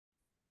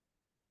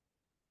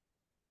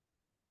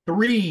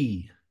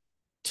Three,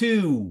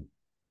 two,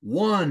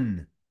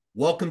 one.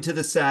 Welcome to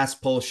the SaaS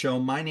Pulse Show.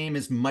 My name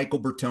is Michael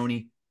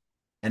Bertoni,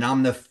 and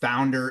I'm the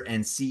founder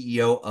and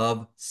CEO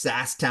of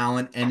SaaS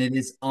Talent. And it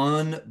is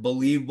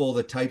unbelievable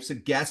the types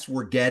of guests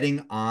we're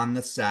getting on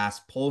the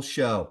SaaS Pulse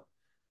Show.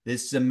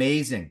 This is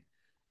amazing.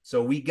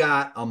 So we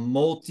got a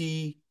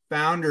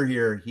multi-founder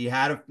here.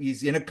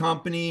 He's in a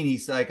company and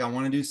he's like, I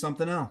want to do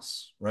something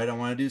else, right? I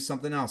want to do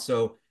something else.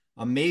 So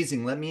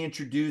amazing. Let me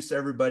introduce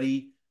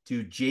everybody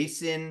to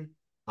Jason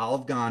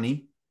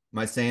Alafgani. Am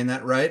I saying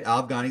that right?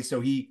 Alafgani.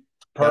 So he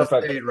got to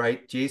Perfect. say it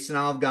right. Jason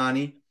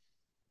Alafgani.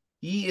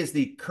 He is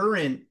the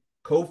current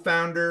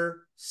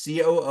co-founder,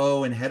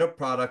 COO, and head of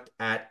product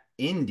at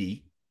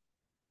Indie.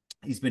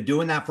 He's been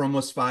doing that for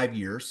almost 5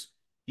 years.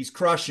 He's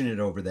crushing it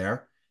over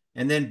there.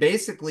 And then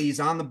basically he's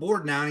on the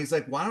board now and he's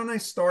like, why don't I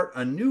start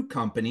a new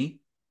company,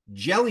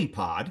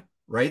 Jellypod,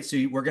 right? So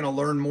we're going to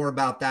learn more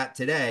about that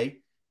today.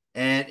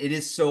 And it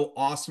is so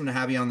awesome to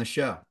have you on the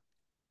show.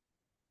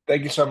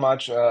 Thank you so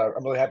much.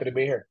 I'm really happy to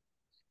be here.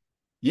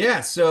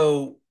 Yeah,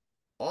 so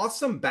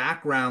awesome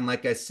background.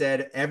 Like I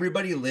said,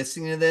 everybody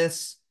listening to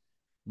this,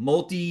 I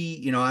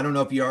don't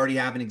know if you already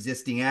have an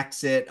existing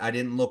exit. I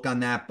didn't look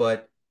on that,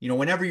 but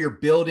whenever you're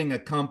building a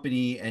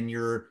company and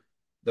you're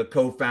the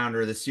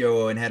co-founder, the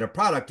COO, and head of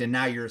product, and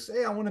now you're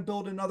say, I want to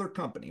build another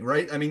company,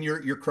 right? I mean,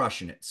 you're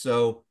crushing it.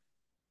 So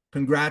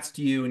congrats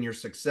to you and your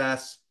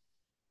success.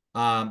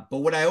 But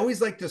what I always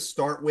like to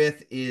start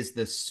with is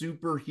the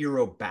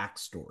superhero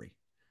backstory,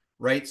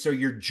 right? So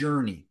your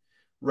journey,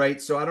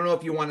 right? So I don't know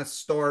if you want to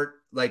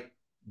start like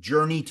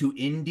journey to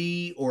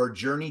indie or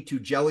journey to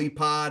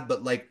Jellypod,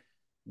 but like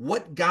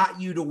what got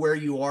you to where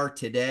you are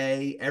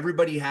today?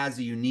 Everybody has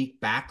a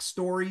unique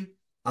backstory.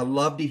 I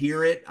love to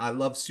hear it. I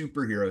love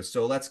superheroes.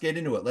 So let's get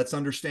into it. Let's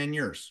understand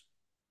yours.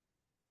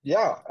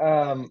 Yeah,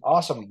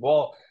 awesome.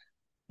 Well,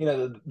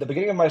 the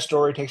beginning of my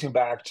story takes me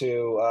back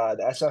to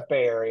the SF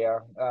Bay Area.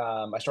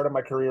 I started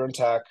my career in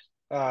tech.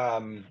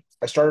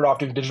 I started off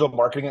doing digital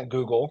marketing at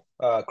Google,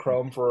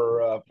 Chrome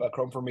for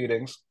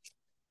meetings,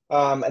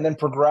 and then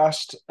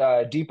progressed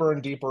deeper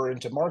and deeper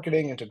into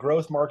marketing, into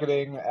growth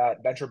marketing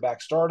at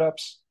venture-backed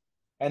startups.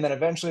 And then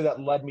eventually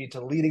that led me to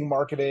leading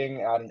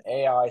marketing at an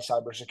AI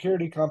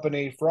cybersecurity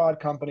company, fraud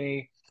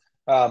company,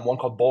 one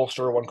called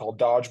Bolster, one called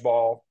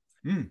Dodgeball.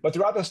 Hmm. But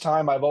throughout this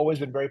time, I've always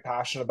been very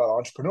passionate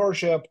about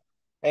entrepreneurship.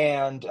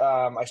 And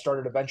I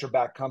started a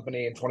venture-backed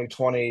company in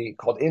 2020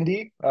 called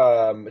Indie.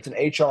 It's an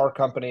HR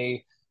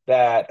company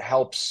that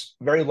helps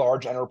very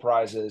large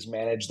enterprises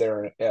manage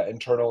their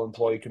internal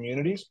employee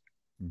communities.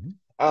 Mhm.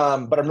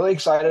 But I'm really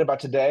excited about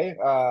today.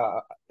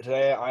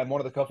 Today, I'm one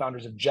of the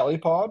co-founders of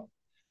Jellypod.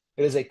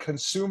 It is a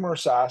consumer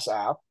SaaS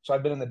app. So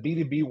I've been in the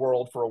B2B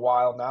world for a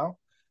while now.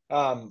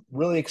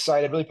 Really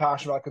excited, really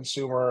passionate about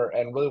consumer,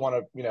 and really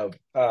want to,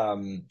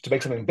 to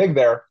make something big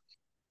there.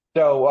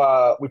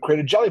 So we've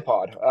created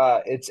Jellypod.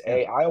 It's Yeah,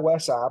 a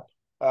iOS app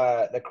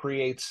that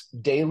creates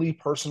daily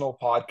personal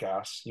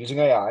podcasts using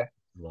AI,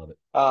 love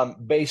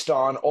it. based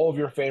on all of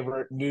your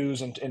favorite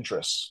news and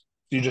interests.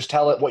 You just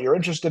tell it what you're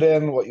interested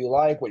in, what you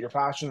like, what you're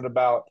passionate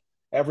about.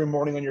 Every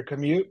morning on your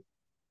commute,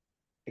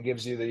 it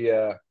gives you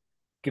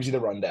the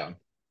rundown.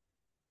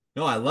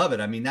 No, I love it.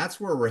 I mean,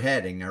 that's where we're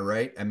heading. All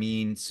right. I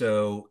mean,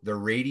 so the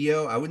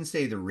radio, I wouldn't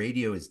say the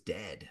radio is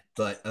dead,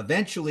 but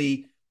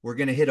eventually we're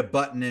going to hit a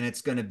button and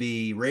it's going to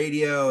be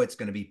radio, it's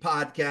going to be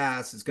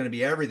podcasts, it's going to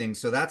be everything.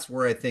 So that's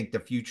where I think the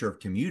future of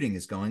commuting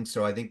is going.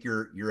 So I think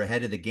you're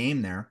ahead of the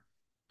game there.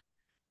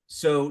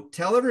 So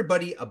tell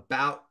everybody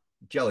about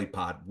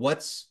Jellypod.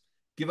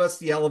 Give us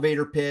the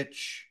elevator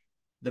pitch,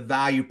 the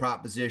value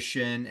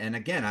proposition. And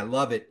again, I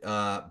love it.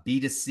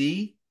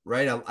 B2C,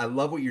 right? I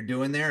love what you're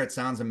doing there. It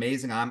sounds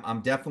amazing.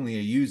 I'm definitely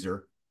a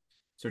user.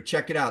 So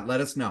check it out.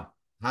 Let us know.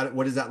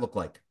 What does that look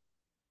like?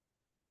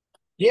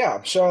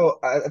 Yeah. So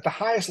at the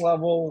highest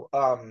level,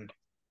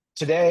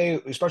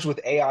 today, especially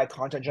with AI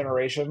content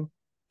generation,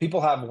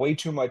 people have way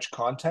too much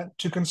content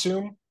to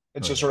consume.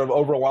 It's Oh just yeah. sort of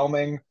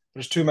overwhelming.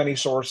 There's too many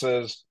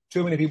sources,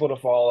 too many people to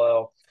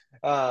follow,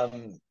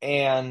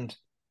 and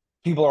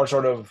people are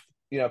sort of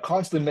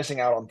constantly missing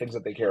out on things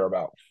that they care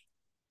about.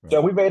 Right.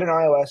 So we made an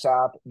iOS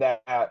app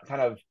that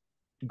kind of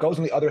goes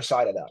on the other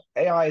side of that.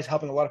 AI is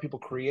helping a lot of people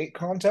create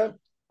content.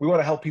 We want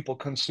to help people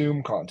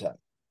consume content.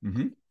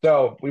 Mm-hmm.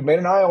 So we made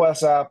an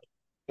iOS app.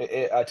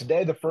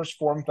 Today, the first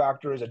form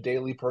factor is a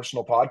daily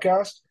personal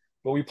podcast,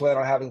 but we plan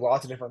on having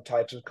lots of different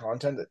types of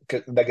content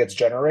that gets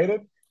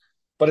generated.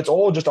 But it's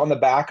all just on the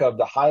back of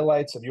the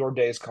highlights of your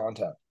day's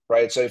content,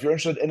 right? So if you're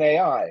interested in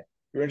AI,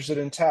 you're interested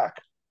in tech,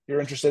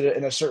 you're interested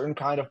in a certain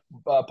kind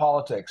of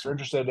politics, you're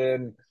interested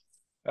in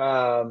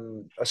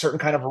a certain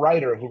kind of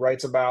writer who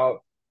writes about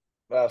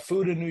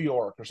food in New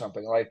York or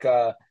something.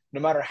 No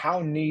matter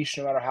how niche,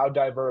 no matter how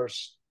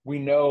diverse, we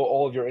know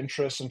all of your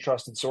interests and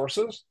trusted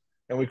sources,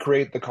 and we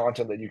create the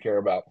content that you care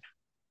about.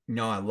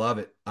 No, I love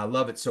it. I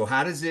love it. So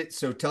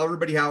tell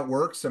everybody how it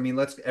works. I mean,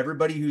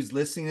 everybody who's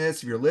listening to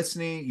this, if you're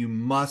listening, you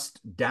must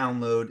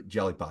download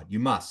Jellypod. You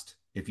must.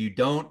 If you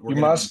don't, You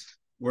must.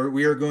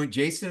 we are going,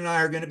 Jason and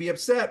I are going to be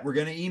upset. We're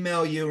going to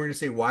email you. We're going to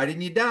say, why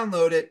didn't you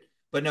download it?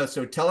 But no,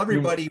 so tell You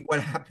everybody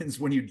what happens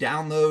when you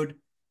download.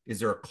 Is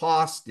there a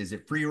cost? Is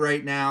it free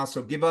right now?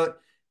 So give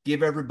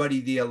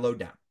everybody the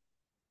lowdown.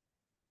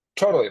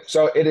 Totally.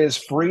 So it is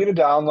free to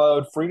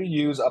download, free to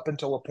use up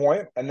until a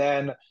point, and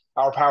then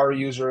our power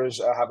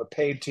users have a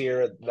paid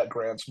tier that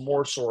grants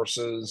more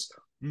sources,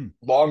 Hmm.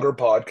 longer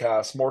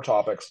podcasts, more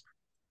topics.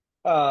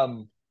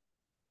 Um,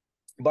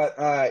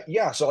 but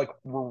yeah, so like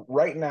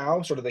right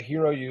now, sort of the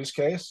hero use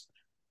case,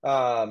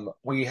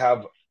 we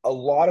have a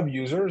lot of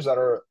users that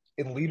are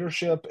in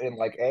leadership in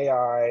like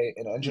AI,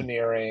 in Hmm.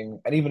 engineering,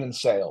 and even in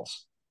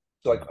sales.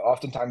 So Yeah. like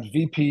oftentimes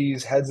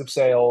VPs, heads of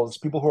sales,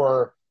 people who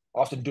are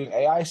often doing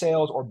AI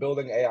sales or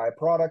building AI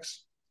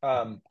products,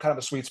 kind of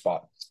a sweet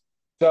spot.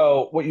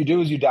 So what you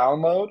do is you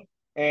download,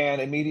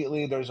 and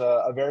immediately there's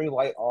a very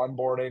light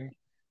onboarding.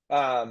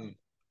 Um,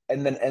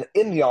 and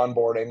in the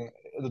onboarding,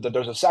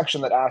 there's a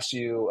section that asks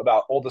you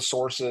about all the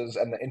sources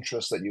and the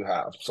interests that you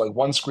have. So like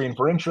one screen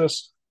for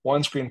interests,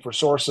 one screen for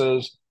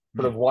sources,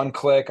 sort Hmm. of one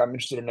click. I'm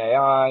interested in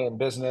AI and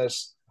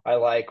business. I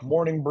like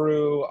Morning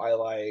Brew. I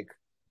like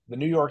the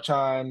New York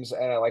Times,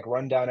 and I like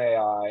Rundown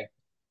AI.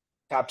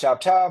 Tap,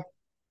 tap, tap.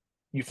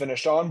 You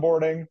finished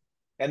onboarding,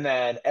 and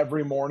then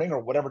every morning or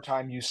whatever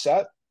time you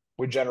set,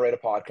 we generate a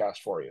podcast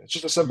for you. It's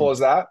just as Hmm. simple as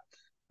that.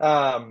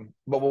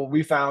 But what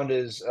we found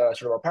is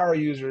sort of our power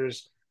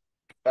users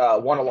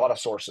want a lot of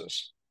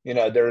sources.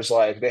 There's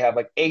like they have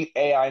like 8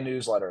 AI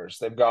newsletters.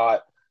 They've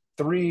got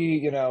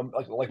three,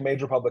 like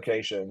major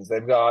publications.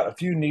 They've got a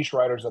few niche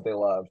writers that they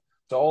love.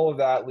 So all of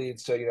that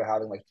leads to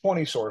having like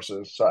 20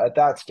 sources. So at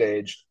that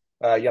stage,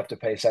 you have to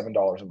pay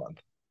 $7 a month.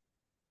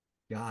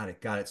 Got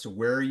it. Got it. So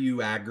where are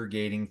you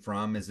aggregating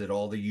from? Is it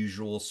all the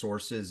usual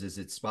sources? Is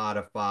it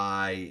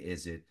Spotify?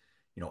 Is it,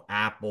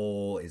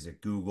 Apple? Is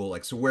it Google?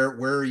 Like, so where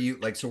are you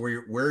like, so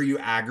where are you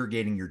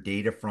aggregating your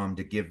data from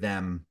to give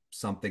them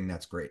something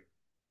that's great?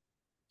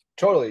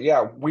 Totally,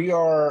 yeah. We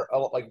are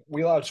like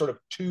we allow sort of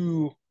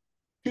two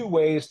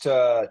ways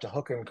to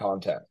hook in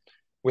content.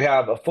 We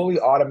have a fully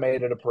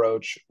automated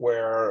approach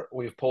where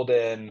we've pulled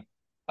in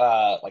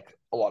like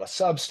a lot of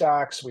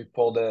Substacks, we've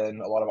pulled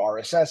in a lot of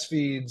RSS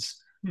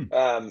feeds.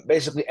 Hmm.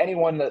 Basically,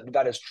 anyone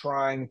that is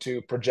trying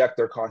to project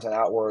their content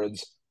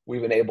outwards,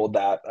 we've enabled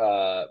that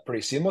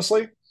pretty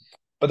seamlessly.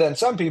 But then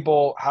some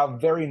people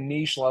have very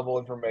niche level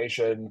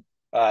information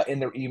in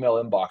their email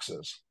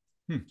inboxes.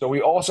 Hmm. So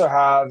we also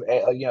have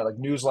like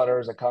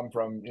newsletters that come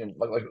from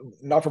like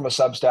not from a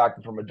Substack,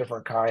 but from a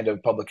different kind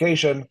of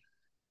publication.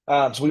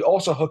 So we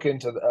also hook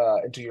into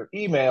your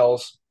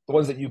emails, the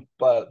ones that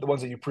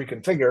you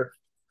pre-configure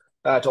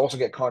to also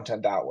get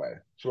content that way.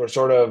 So we're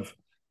sort of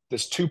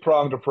this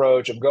two-pronged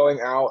approach of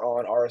going out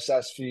on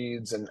RSS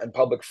feeds and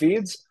public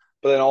feeds,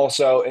 but then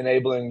also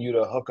enabling you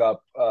to hook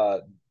up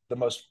the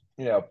most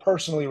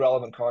personally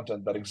relevant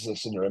content that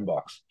exists in your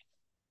inbox.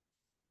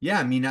 Yeah,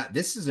 I mean,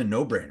 this is a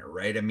no-brainer,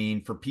 right? I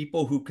mean, for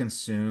people who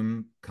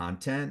consume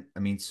content, I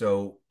mean,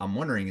 so I'm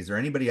wondering, is there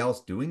anybody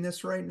else doing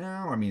this right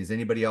now? I mean, is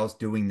anybody else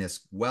doing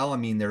this well? I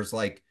mean, there's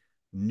like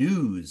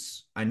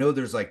news. I know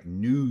there's like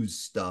news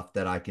stuff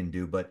that I can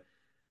do, but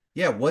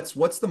yeah,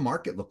 what's the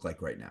market look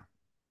like right now?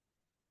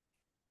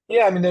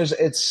 Yeah, I mean,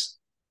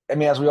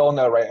 as we all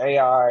know, right?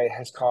 AI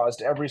has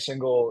caused every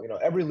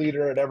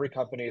leader at every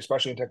company,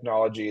 especially in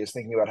technology, is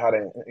thinking about how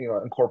to,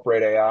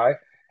 incorporate AI.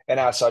 And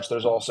as such,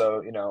 there's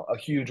also, a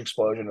huge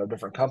explosion of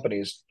different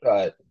companies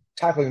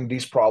tackling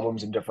these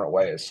problems in different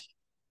ways.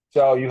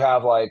 So you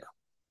have like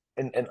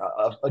in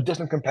a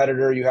distant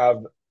competitor, you have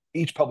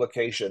each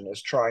publication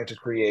is trying to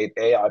create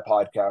AI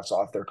podcasts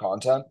off their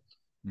content.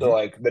 So Hmm.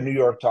 like the New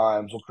York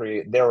Times will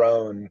create their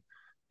own,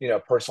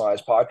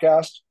 personalized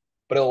podcast,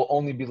 but it'll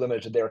only be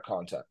limited to their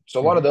content. So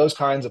a lot of Hmm. those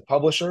kinds of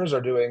publishers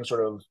are doing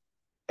sort of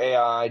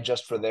AI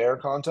just for their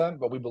content,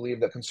 but we believe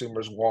that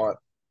consumers want,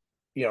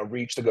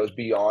 reach that goes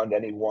beyond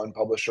any one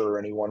publisher or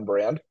any one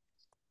brand.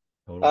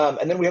 Totally.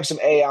 And then we have some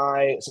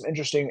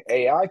interesting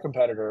AI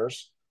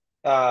competitors.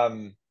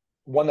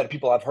 One that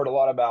people have heard a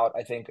lot about,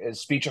 I think,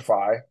 is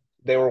Speechify.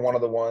 They were one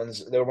of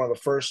the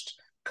first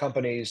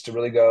companies to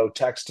really go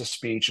text to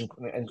speech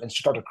and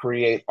start to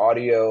create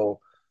audio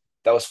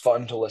that was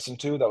fun to listen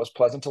to, that was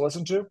pleasant to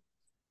listen to.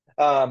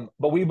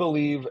 But we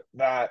believe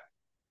that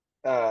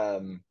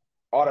um,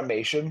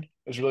 automation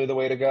is really the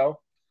way to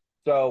go.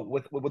 So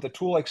with a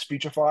tool like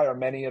Speechify or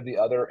many of the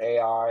other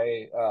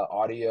AI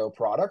audio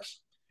products,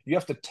 you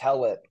have to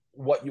tell it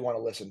what you want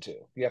to listen to.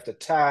 You have to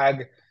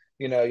tag,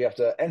 you have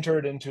to enter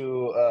it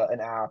into an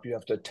app. You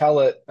have to tell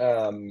it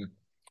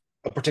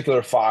a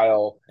particular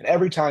file, and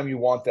every time you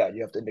want that,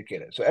 you have to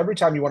indicate it. So every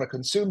time you want to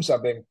consume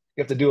something, you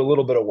have to do a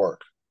little bit of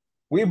work.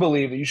 We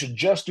believe that you should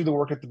just do the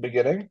work at the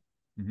beginning, and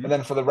Hmm.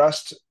 then for the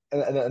rest,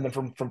 and then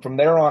from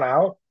there on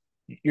out,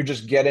 you're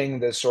just getting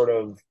this sort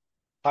of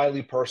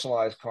highly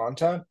personalized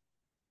content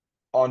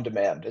on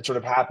demand. It sort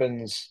of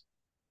happens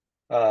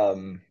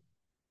um,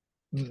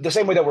 the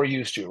same way that we're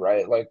used to,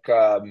 right? Like,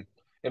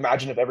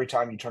 imagine if every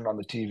time you turned on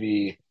the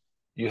TV,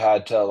 you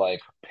had to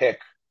like pick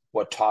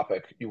what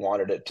topic you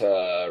wanted it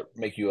to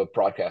make you a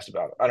broadcast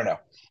about. I don't know.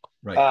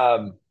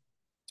 Right.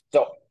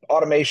 So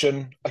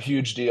automation, a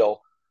huge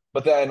deal.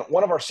 But then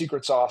one of our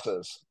secret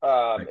sauces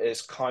Right.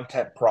 is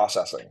content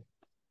processing.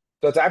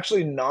 So it's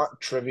actually not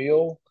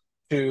trivial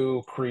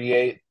to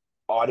create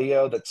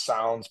audio that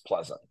sounds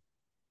pleasant.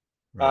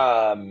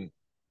 Right. Um,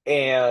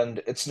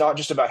 and it's not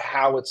just about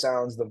how it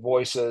sounds, the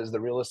voices, the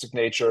realistic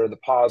nature, the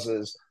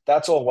pauses.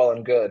 That's all well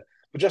and good,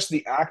 but just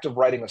the act of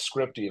writing a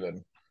script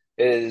even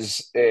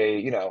is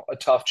a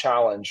tough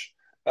challenge.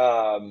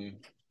 Um,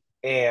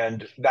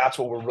 and that's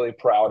what we're really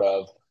proud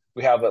of.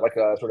 We have like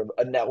a sort of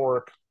a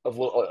network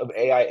of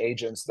AI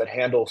agents that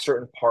handle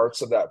certain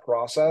parts of that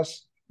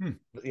process. Hmm.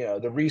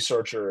 The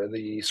researcher,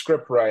 the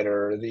script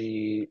writer,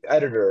 the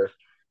editor,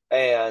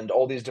 and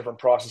all these different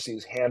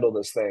processes handle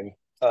this thing.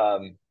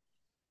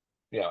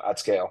 At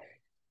scale.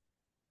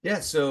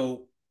 Yeah,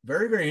 so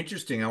very, very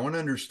interesting. I want to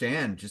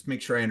understand, just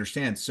make sure I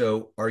understand.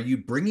 So are you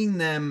bringing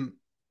them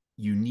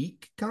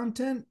unique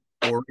content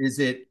or is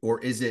it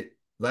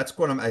that's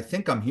what I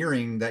think I'm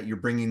hearing that you're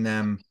bringing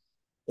them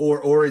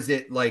or is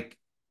it like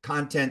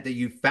content that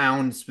you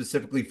found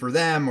specifically for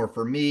them or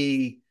for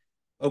me?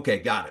 Okay,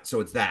 got it. So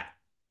it's that.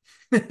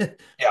 Yeah,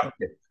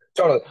 Okay,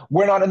 totally.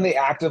 We're not in the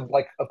act of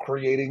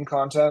creating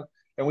content,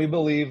 and we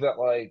believe that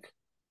like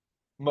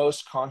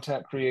most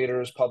content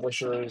creators,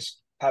 publishers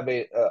have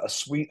a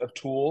suite of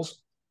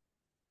tools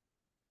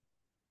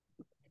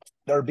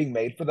that are being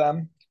made for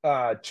them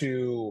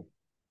to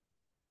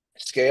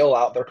scale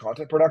out their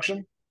content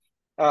production.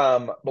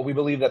 But we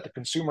believe that the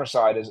consumer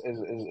side is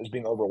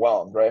being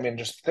overwhelmed, right? I mean,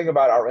 just think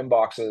about our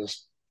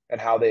inboxes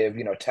and how they've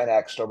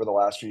 10x over the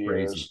last few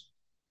crazy. years.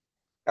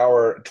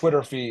 Our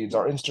Twitter feeds,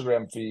 our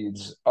Instagram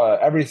feeds,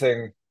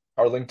 everything,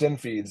 our LinkedIn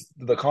feeds,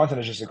 the content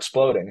is just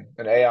exploding,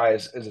 and AI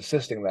is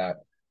assisting that.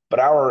 But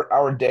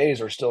our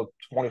days are still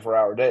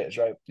 24-hour days,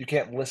 right? You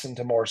can't listen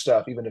to more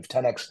stuff, even if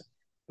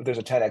there's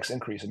a 10x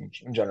increase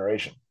in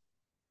generation.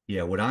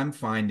 Yeah, what I'm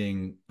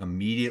finding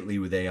immediately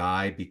with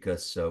AI,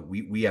 because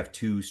we have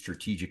two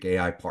strategic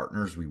AI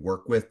partners we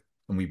work with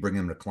and we bring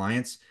them to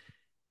clients.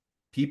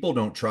 People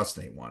don't trust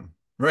anyone,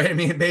 right? I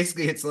mean,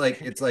 basically, it's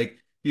like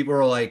people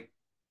are like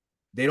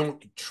they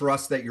don't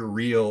trust that you're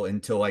real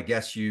until I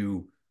guess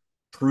you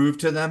prove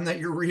to them that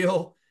you're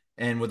real.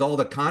 And with all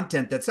the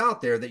content that's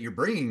out there that you're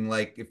bringing,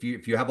 like if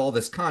you have all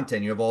this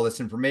content, you have all this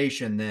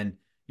information, then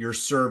you're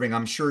serving.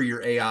 I'm sure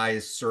your AI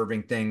is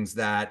serving things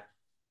that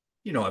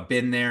I've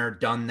been there,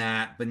 done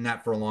that, been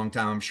that for a long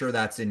time. I'm sure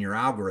that's in your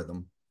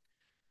algorithm.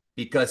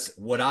 Because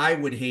what I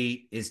would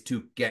hate is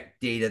to get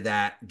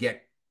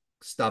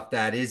stuff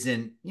that it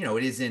isn't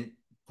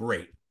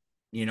great.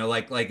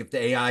 Like if the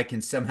AI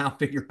can somehow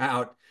figure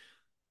out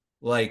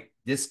like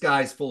this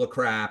guy's full of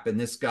crap and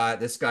this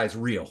guy's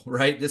real,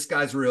 right? This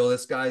guy's real,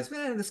 this guy's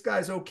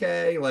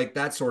okay, like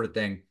that sort of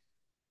thing.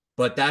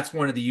 But that's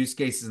one of the use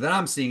cases that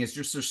I'm seeing is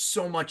just there's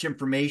so much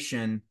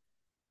information.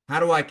 How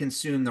do I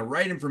consume the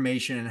right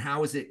information and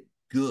how is it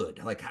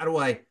good? Like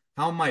how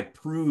am I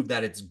prove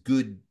that it's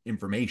good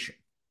information?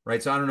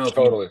 Right. So I don't know if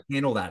you Totally.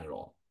 handle that at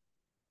all.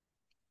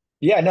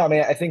 Yeah, no, I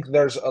mean, I think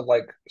there's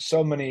like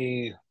so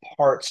many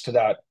parts to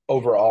that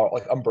overall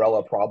like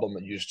umbrella problem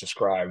that you just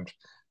described.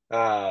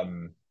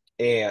 Um,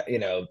 and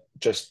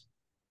just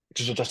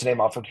to name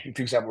off a few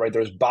examples, right?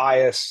 There's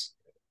bias,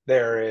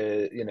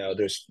 there's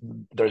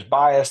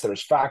bias,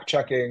 there's fact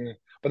checking,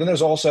 but then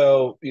there's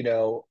also,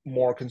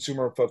 more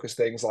consumer focused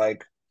things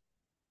like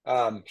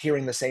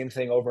hearing the same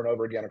thing over and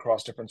over again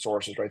across different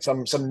sources, right?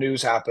 Some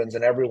news happens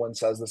and everyone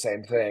says the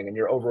same thing, and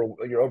you're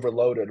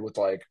overloaded with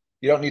like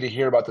you don't need to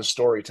hear about the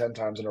story 10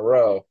 times in a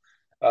row.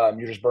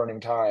 You're just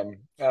burning time.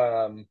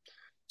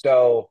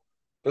 So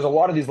there's a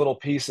lot of these little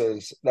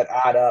pieces that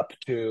add up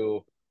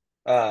to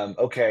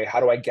okay, how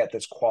do I get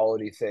this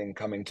quality thing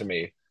coming to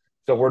me?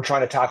 So we're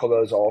trying to tackle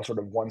those all sort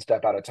of one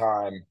step at a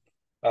time.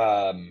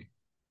 Um,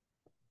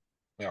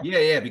 yeah, Yeah,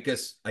 yeah,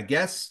 because I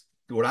guess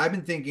what I've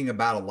been thinking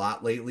about a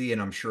lot lately,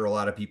 and I'm sure a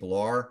lot of people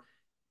are,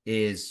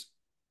 is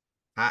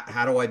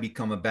how do I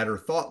become a better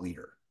thought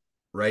leader?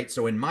 Right.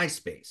 So in my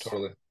space,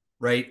 totally.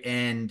 right.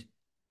 And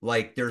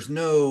like, there's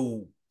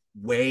no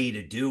way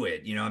to do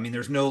it. I mean,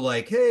 there's no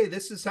like, hey,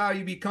 this is how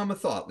you become a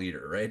thought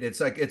leader, right?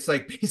 It's like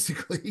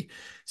basically,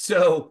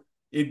 so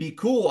it'd be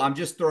cool. I'm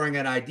just throwing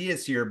out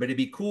ideas here, but it'd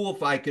be cool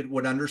if I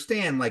would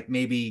understand, like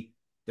maybe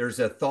there's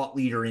a thought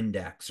leader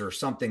index or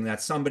something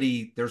that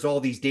there's all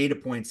these data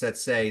points that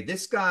say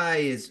this guy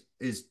is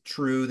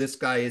true, this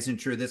guy isn't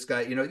true, this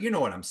guy, you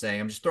know what I'm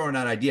saying. I'm just throwing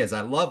out ideas. I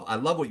love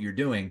what you're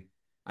doing.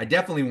 I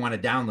definitely want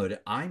to download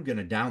it. I'm going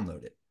to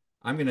download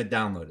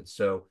it.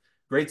 So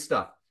great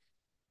stuff.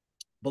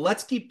 But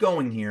let's keep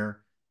going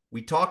here.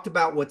 We talked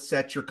about what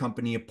sets your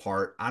company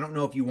apart. I don't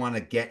know if you want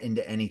to get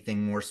into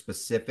anything more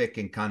specific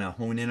and kind of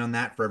hone in on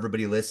that for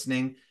everybody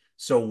listening.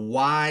 So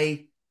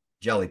why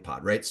Jellypod,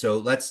 right? So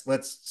let's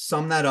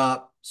sum that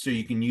up so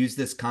you can use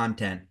this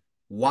content.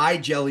 Why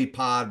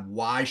Jellypod?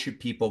 Why should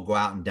people go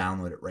out and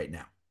download it right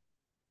now?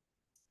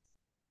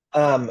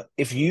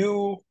 If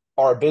you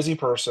are a busy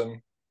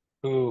person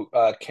who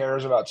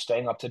cares about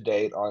staying up to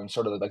date on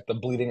sort of like the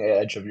bleeding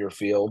edge of your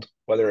field,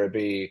 whether it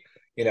be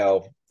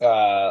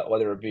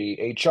whether it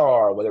be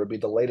HR, whether it be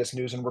the latest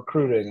news in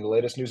recruiting, the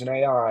latest news in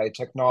AI,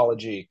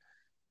 technology.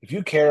 If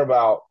you care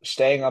about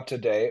staying up to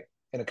date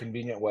in a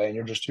convenient way and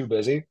you're just too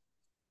busy,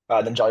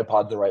 then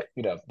Jellypod's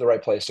the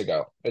right place to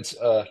go. It's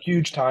a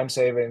huge time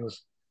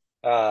savings.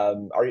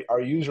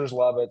 Our users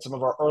love it. Some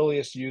of our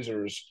earliest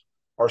users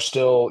are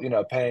still,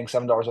 paying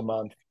 $7 a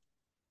month.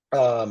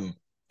 Um,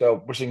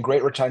 so we're seeing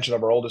great retention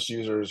of our oldest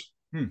users.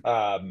 Hmm.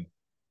 Um,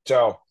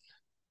 so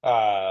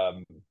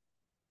um,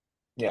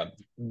 yeah,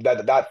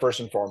 that first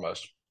and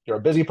foremost. You're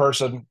a busy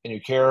person and you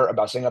care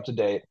about staying up to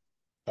date.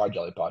 Try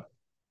Jellypod.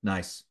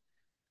 Nice.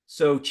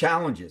 So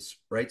challenges,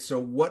 right? So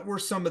what were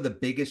some of the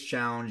biggest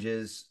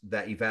challenges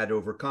that you've had to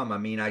overcome? I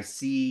mean, I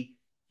see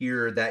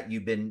here that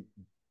you've been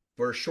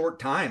for a short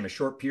time, a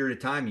short period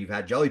of time, you've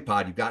had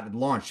Jellypod, you've gotten it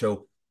launched.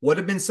 So what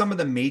have been some of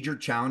the major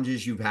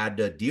challenges you've had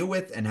to deal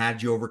with and how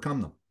did you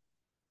overcome them?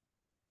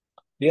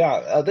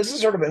 Yeah, this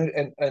is sort of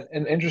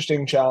an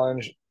interesting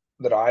challenge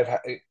that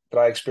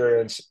I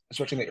experienced,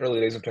 especially in the early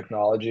days of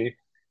technology,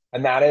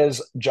 and that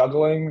is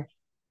juggling,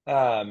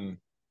 um,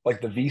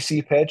 like the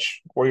VC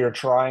pitch, where you're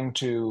trying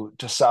to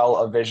sell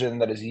a vision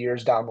that is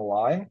years down the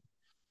line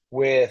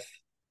with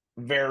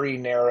very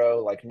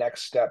narrow, like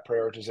next step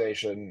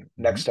prioritization,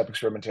 next Mhm. step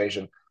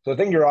experimentation. So the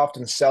thing you're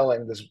often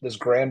selling, this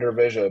grander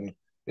vision,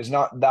 is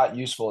not that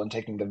useful in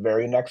taking the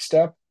very next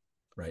step.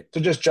 Right. So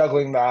just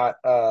juggling that,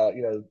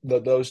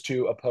 those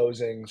two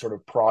opposing sort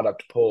of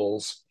product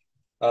pulls,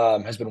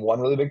 has been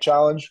one really big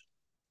challenge.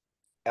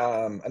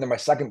 And then my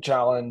second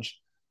challenge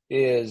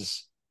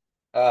is,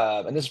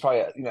 and this is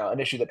probably an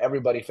issue that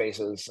everybody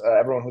faces,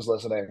 everyone who's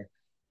listening,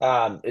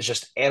 is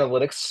just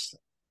analytics,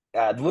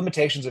 the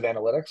limitations of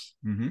analytics.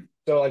 Hmm.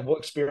 So like we'll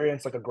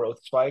experience like a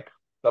growth spike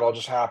that'll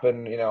just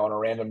happen, on a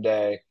random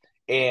day,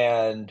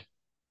 and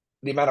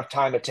the amount of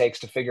time it takes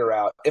to figure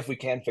out, if we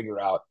can figure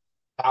out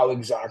how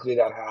exactly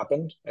that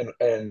happened,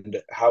 and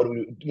how do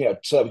we,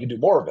 so that we can do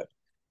more of it,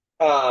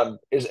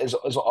 is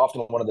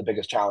often one of the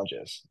biggest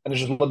challenges. And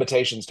there's just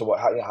limitations to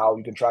how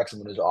you can track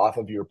someone who's off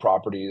of your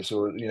properties,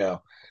 or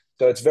so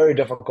it's very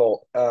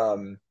difficult.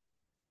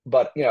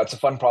 But it's a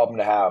fun problem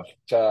to have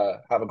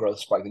a growth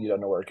spike that you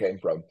don't know where it came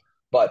from.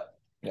 But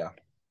yeah.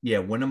 Yeah,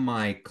 one of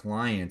my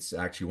clients,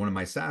 actually, one of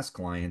my SaaS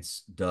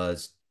clients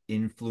has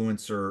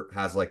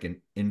like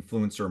an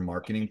influencer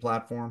marketing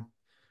platform,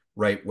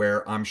 right?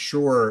 Where I'm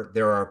sure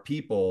there are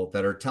people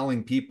that are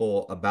telling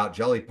people about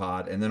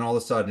Jellypod, and then all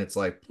of a sudden it's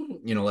like,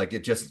 like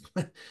it just,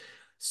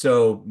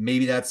 so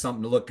maybe that's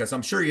something to look, because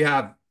I'm sure you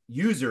have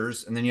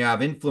users and then you have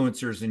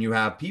influencers and you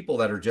have people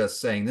that are just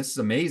saying, this is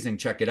amazing,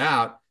 check it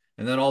out.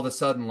 And then all of a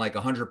sudden, like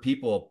 100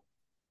 people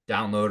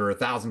download or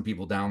 1,000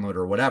 people download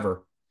or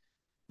whatever.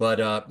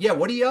 But yeah,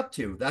 what are you up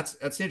to? That's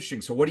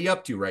interesting. So what are you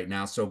up to right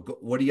now? So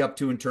what are you up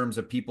to in terms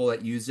of people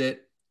that use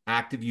it,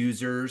 active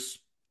users,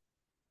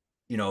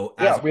 as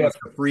Yeah, we have opposed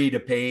to free to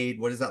paid?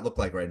 What does that look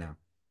like right now?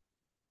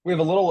 we have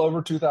a little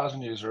over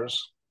 2,000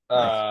 users.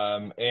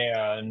 Nice,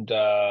 And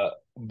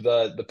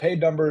the paid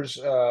numbers,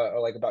 are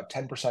like about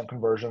 10%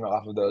 conversion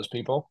off of those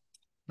people.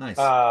 nice.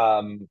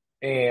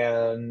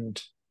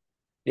 And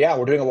yeah,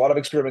 we're doing a lot of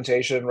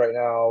experimentation right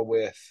now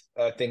with,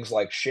 things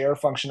like share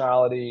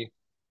functionality,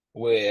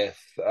 with,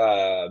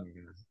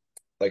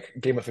 like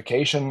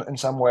gamification in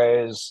some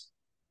ways.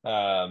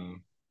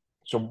 Um,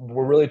 so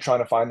we're really trying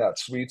to find that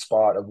sweet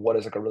spot of what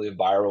is like a really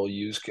viral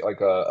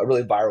like a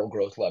really viral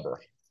growth lever.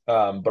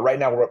 But right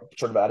now we're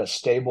sort of at a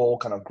stable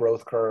kind of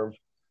growth curve,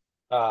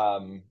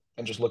 and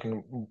just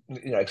looking,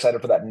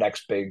 excited for that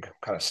next big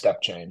kind of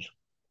step change.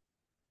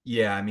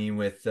 Yeah, I mean,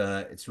 with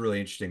it's really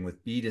interesting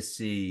with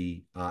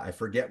B2C. I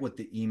forget what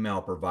the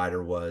email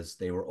provider was.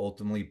 They were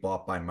ultimately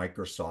bought by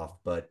Microsoft,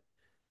 but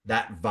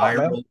that Hotmail,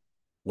 viral,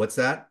 what's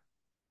that?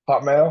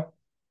 Hotmail.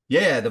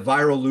 Yeah, the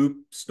viral loop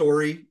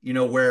story,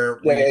 where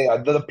Yeah, you yeah, yeah.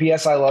 The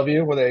PS I love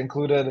you, where they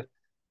included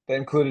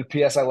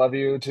PS I love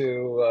you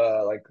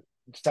to, like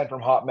sent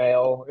from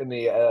Hotmail in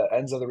the,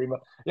 ends of the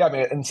remote. Yeah, I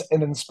mean,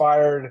 and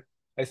inspired.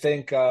 I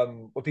think,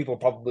 what people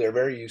probably are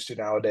very used to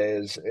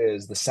nowadays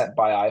is the sent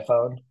by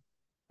iPhone.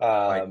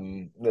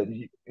 right.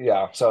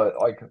 Yeah, so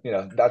like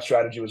that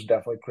strategy was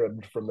definitely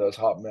cribbed from those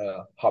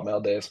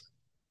Hotmail days.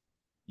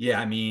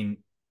 Yeah, I mean,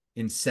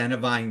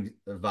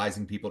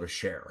 incentivizing people to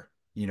share,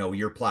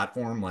 your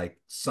platform, like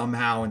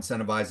somehow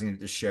incentivizing it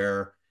to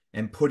share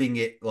and putting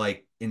it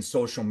like in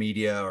social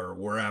media or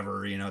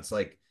wherever, it's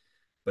like,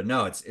 but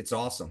no, it's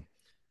awesome.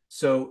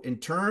 So in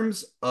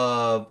terms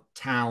of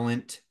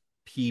talent,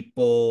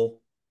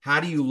 people, how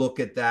do you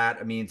look at that?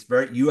 I mean,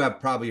 you have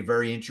probably a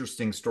very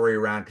interesting story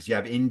around because you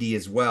have indie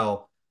as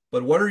well.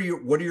 But what are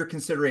your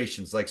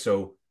considerations? Like,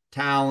 so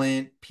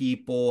talent,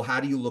 people, how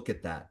do you look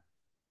at that?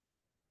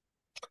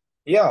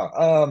 Yeah,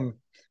 I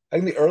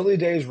think the early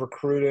days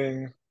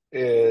recruiting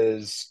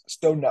is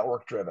so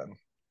network driven.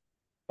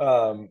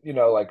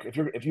 Like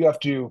if you have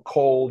to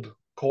cold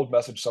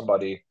message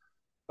somebody,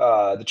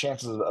 the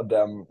chances of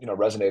them,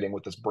 resonating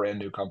with this brand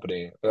new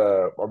company,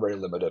 are very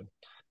limited.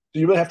 So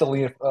you really have to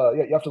lean,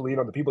 yeah, you have to lean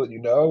on the people that you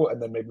know, and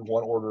then maybe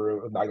one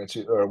order of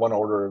magnitude, or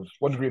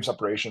one degree of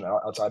separation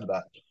outside of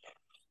that.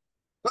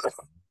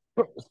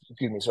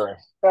 Excuse me, sorry.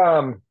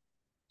 Um,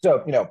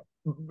 so,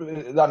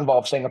 that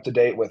involves staying up to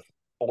date with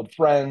old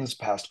friends,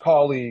 past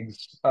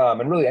colleagues,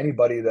 and really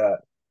anybody that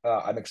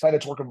I'm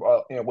excited to work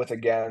with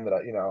again.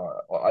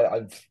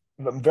 That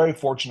I'm very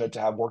fortunate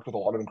to have worked with a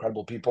lot of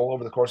incredible people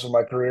over the course of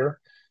my career.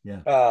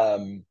 Yeah.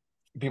 Um,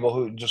 People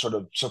who just sort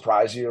of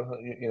surprise you,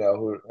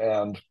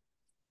 and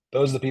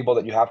those are the people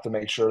that you have to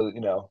make sure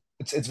that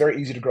it's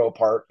very easy to grow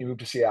apart. You move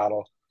to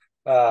Seattle,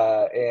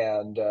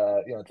 and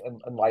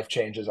and life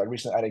changes. I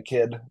recently had a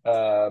kid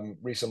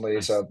recently,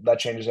 Nice. so that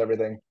changes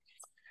everything.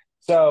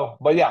 So,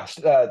 but yeah,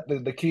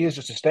 the key is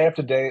just to stay up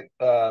to date,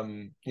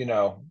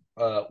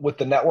 with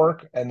the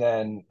network, and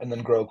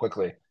then grow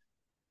quickly.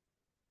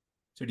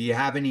 So do you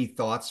have any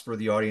thoughts for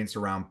the audience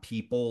around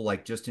people,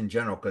 like just in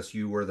general, because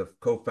you were the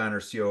co-founder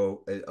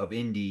CEO of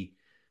Indie.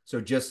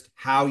 So just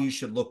how you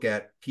should look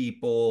at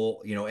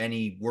people,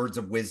 any words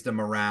of wisdom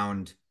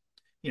around,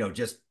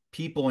 just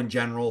people in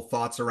general,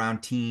 thoughts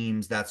around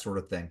teams, that sort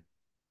of thing.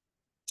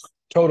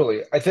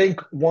 Totally. I think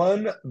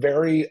one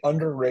very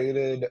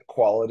underrated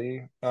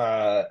quality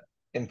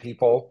in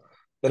people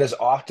that is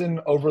often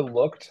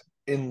overlooked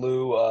in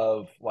lieu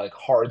of like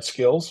hard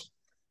skills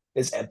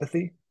is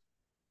empathy.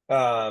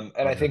 And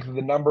I Love that. think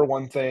the number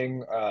one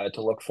thing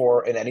to look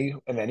for in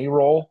any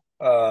role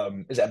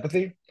is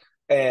empathy.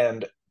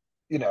 And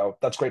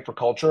that's great for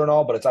culture and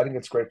all, but I think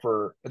it's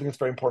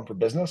very important for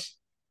business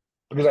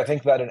because I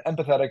think that an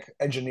empathetic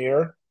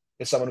engineer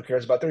is someone who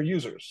cares about their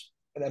users.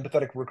 An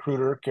empathetic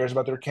recruiter cares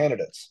about their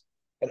candidates.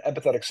 An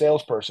empathetic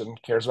salesperson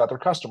cares about their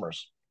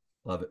customers.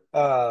 Love it.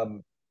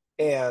 Um,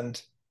 and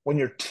when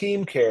your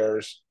team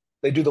cares,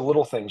 they do the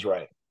little things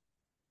right.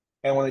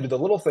 And when they do the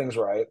little things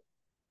right,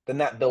 then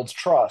that builds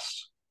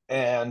trust.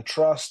 And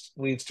trust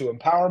leads to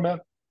empowerment.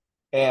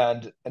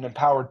 And an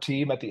empowered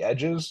team at the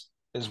edges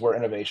is where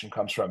innovation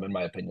comes from, in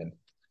my opinion.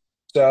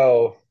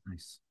 So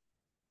Nice.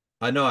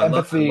 I know. I love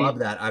empathy,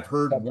 that. I've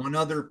heard one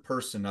other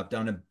person. I've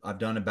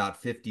done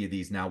about 50 of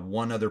these now.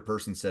 One other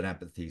person said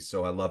empathy.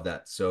 So I love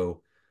that.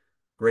 So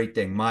great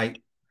thing. My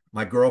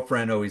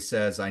girlfriend always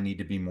says I need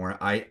to be more.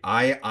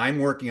 I'm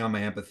working on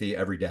my empathy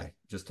every day,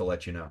 just to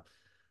let you know.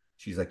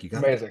 She's like,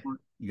 amazing.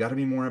 you gotta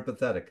be more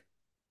empathetic.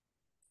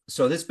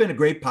 So this has been a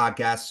great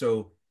podcast.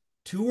 So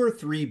two or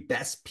three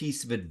best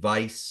piece of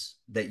advice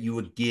that you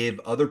would give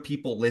other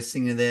people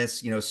listening to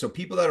this, so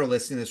people that are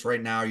listening to this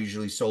right now are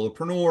usually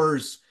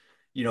solopreneurs,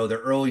 they're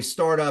early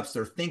startups,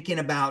 they're thinking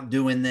about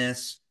doing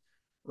this,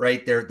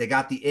 right? They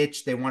got the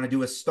itch, they want to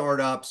do a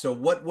startup. So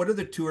what are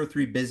the two or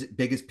three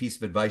biggest piece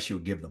of advice you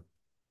would give them?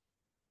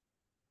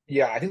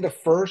 Yeah, I think the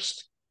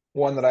first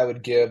one that I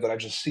would give that I've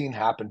just seen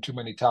happen too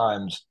many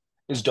times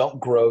is don't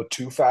grow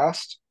too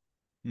fast.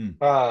 Hmm,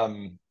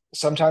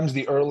 Sometimes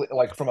the early,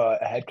 like from a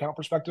headcount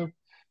perspective,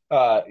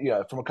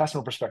 from a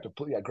customer perspective,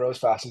 yeah, grow as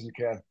fast as you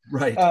can.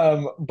 right.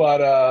 But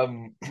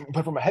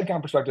from a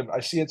headcount perspective,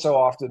 I see it so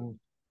often.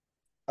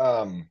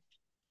 Um,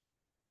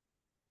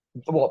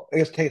 well, I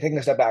guess taking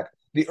a step back,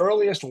 the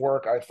earliest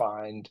work I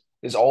find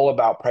is all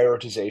about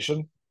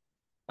prioritization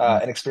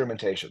Hmm, and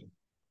experimentation.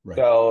 right.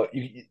 So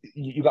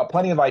you got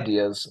plenty of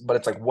ideas, but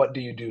it's like, what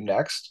do you do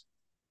next?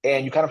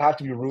 And you kind of have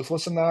to be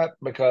ruthless in that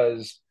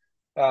because,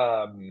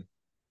 um,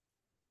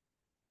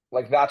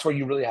 like that's where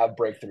you really have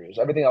breakthroughs.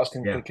 Everything else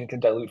can Yeah. can, can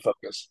dilute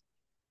focus.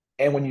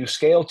 And when you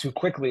scale too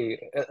quickly,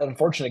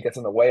 unfortunately, it gets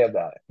in the way of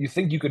that. You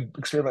think you could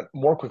experiment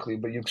more quickly,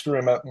 but you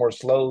experiment more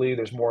slowly.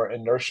 There's more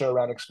inertia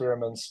around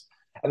experiments,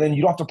 and then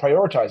you don't have to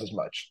prioritize as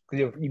much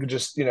because you could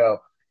just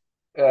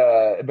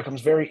it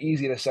becomes very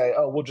easy to say,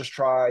 oh, we'll just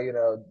try,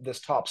 this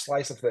top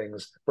slice of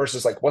things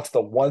versus like, what's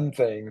the one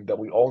thing that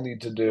we all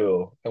need to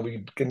do? And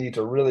we can need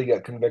to really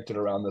get convicted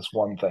around this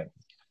one thing.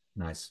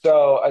 Nice.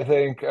 So I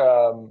think,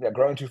 yeah,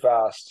 growing too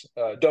fast,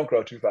 don't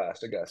grow too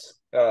fast, I guess.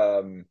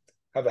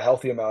 Have a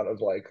healthy amount of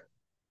like,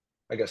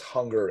 I guess,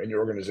 hunger in your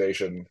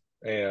organization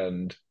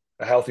and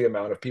a healthy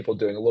amount of people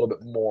doing a little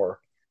bit more.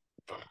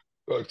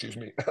 Oh, excuse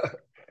me.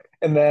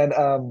 And then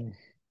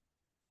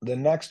the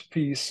next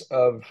piece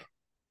of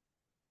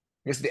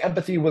I guess the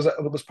empathy was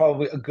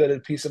probably a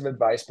good piece of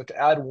advice, but to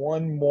add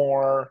one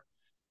more,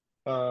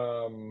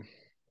 um,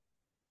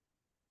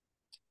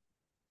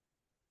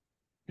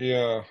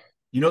 yeah,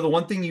 The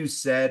one thing you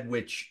said,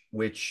 which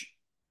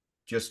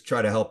just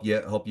try to help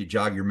you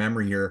jog your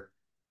memory here.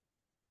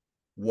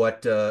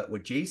 What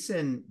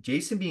Jason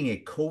being a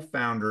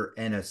co-founder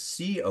and a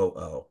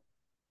COO,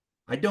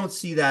 I don't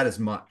see that as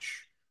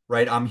much,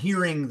 right? I'm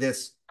hearing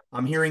this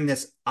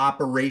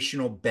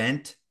operational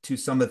bent to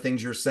some of the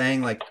things you're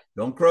saying, like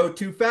don't grow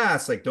too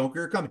fast, like don't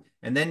grow coming.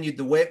 And then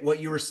the way what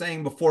you were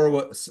saying before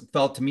what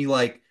felt to me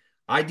like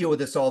I deal with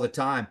this all the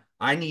time.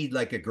 I need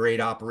like a great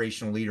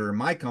operational leader in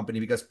my company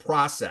because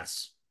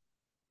process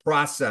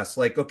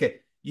like okay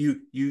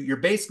you're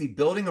basically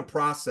building a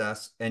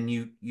process and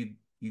you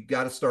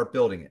got to start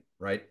building it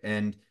right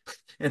and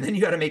then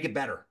you got to make it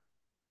better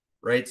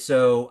right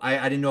so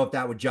I didn't know if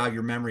that would jog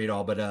your memory at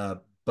all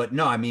but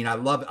no I mean I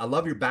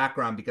love your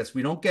background because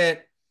we don't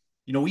get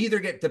we either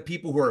get the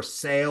people who are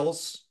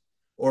sales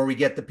or we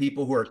get the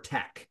people who are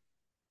tech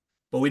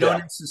but we don't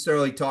Yeah.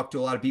 necessarily talk to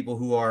a lot of people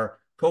who are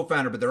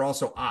co-founder, but they're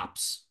also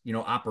ops,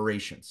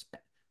 operations,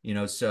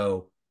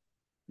 so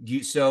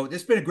so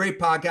this has been a great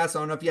podcast. I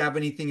don't know if you have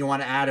anything you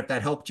want to add, if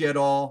that helped you at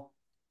all,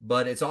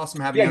 but it's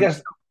awesome having Yeah, you I on the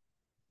guess.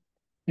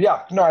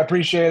 Yeah, no, I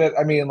appreciate it.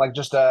 I mean, like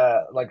just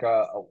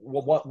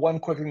one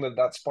quick thing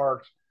that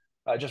sparked,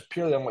 just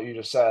purely on what you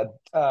just said,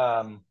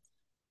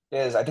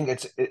 is I think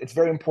it's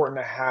very important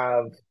to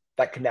have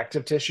that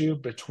connective tissue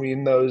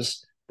between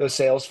those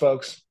sales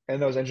folks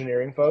and those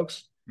engineering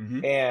folks. show.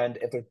 Hmm. And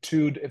if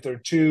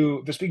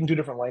they're speaking two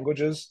different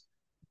languages,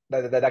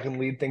 that can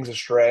lead things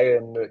astray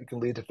and it can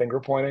lead to finger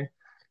pointing.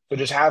 So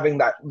just having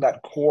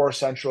that core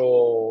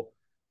central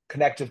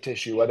connective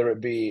tissue, whether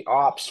it be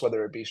ops,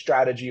 whether it be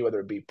strategy, whether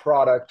it be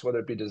product, whether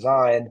it be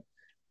design,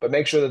 but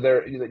make sure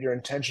that you're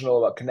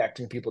intentional about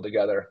connecting people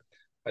together,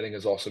 I think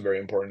is also very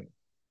important.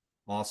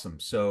 Awesome.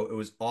 So it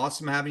was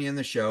awesome having you on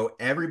the show.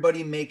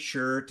 Everybody make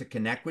sure to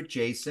connect with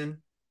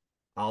Jason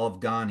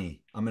Alafgani.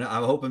 I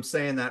hope I'm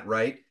saying that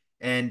right.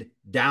 And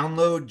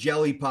download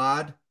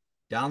Jellypod.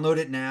 Download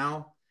it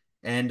now.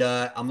 And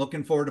I'm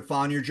looking forward to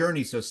following your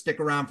journey. So stick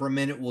around for a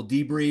minute. We'll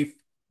debrief.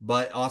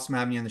 But awesome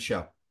having you on the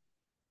show.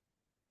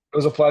 It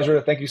was a pleasure.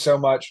 Thank you so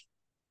much.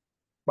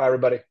 Bye,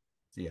 everybody.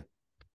 See ya.